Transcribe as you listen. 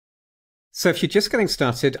So if you're just getting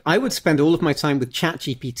started, I would spend all of my time with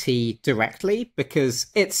ChatGPT directly because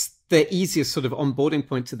it's the easiest sort of onboarding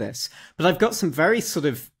point to this. But I've got some very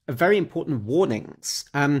important warnings.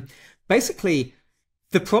 Basically,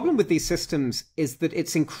 the problem with these systems is that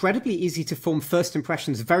it's incredibly easy to form first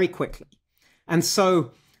impressions very quickly. And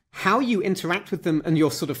so how you interact with them and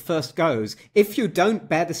your sort of first goes, if you don't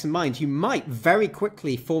bear this in mind, you might very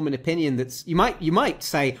quickly form an opinion you might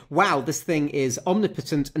say, wow, this thing is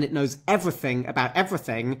omnipotent and it knows everything about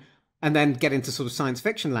everything, and then get into sort of science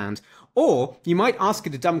fiction land. Or you might ask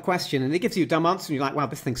it a dumb question and it gives you a dumb answer and you're like, wow,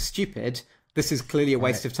 this thing's stupid. This is clearly a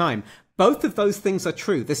waste of time. Both of those things are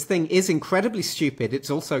true. This thing is incredibly stupid. It's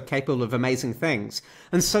also capable of amazing things.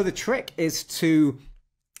 And so the trick is to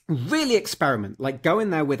really experiment, like go in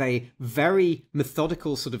there with a very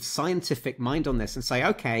methodical sort of scientific mind on this and say,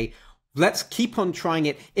 okay, let's keep on trying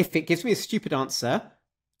it. If it gives me a stupid answer,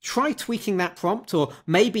 try tweaking that prompt, or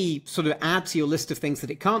maybe sort of add to your list of things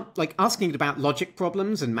that it can't, like asking it about logic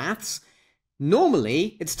problems and maths.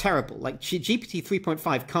 Normally, it's terrible. Like GPT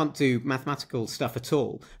 3.5 can't do mathematical stuff at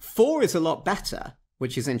all. 4 is a lot better,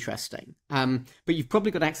 which is interesting. But you've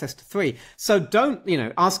probably got access to 3. So don't,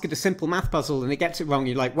 ask it a simple math puzzle and it gets it wrong.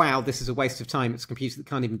 You're like, wow, this is a waste of time. It's a computer that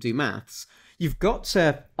can't even do maths. You've got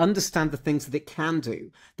to understand the things that it can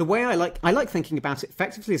do. The way I like thinking about it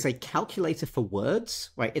effectively as a calculator for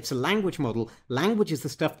words, right? It's a language model. Language is the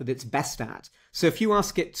stuff that it's best at. So if you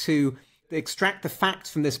ask it to extract the facts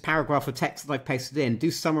from this paragraph of text that I've pasted in, do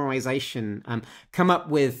summarization, come up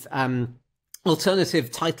with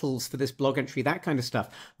alternative titles for this blog entry, that kind of stuff.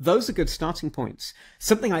 Those are good starting points.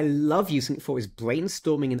 Something I love using it for is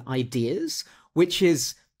brainstorming and ideas, which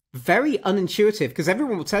is very unintuitive because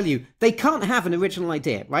everyone will tell you they can't have an original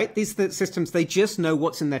idea, right? These are the systems, they just know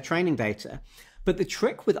what's in their training data. But the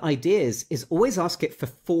trick with ideas is always ask it for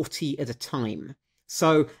 40 at a time.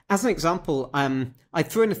 So as an example, I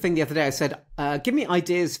threw in a thing the other day. I said, give me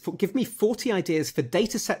 40 ideas for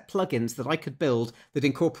dataset plugins that I could build that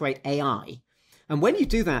incorporate AI. And when you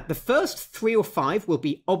do that, the first 3 or 5 will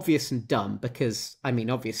be obvious and dumb because,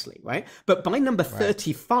 obviously, right? But by number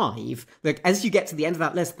 35, like, as you get to the end of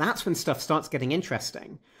that list, that's when stuff starts getting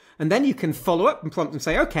interesting. And then you can follow up and prompt and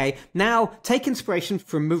say, okay, now take inspiration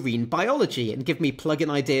from marine biology and give me plugin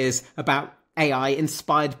ideas about AI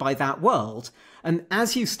inspired by that world. And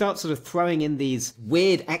as you start sort of throwing in these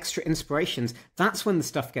weird extra inspirations, that's when the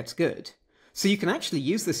stuff gets good. So you can actually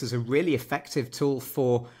use this as a really effective tool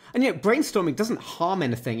for, and brainstorming doesn't harm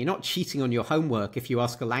anything. You're not cheating on your homework if you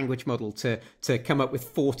ask a language model to come up with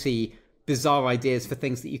 40 bizarre ideas for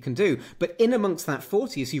things that you can do. But in amongst that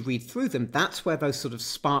 40, as you read through them, that's where those sort of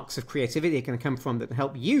sparks of creativity are going to come from that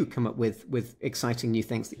help you come up with exciting new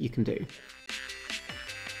things that you can do.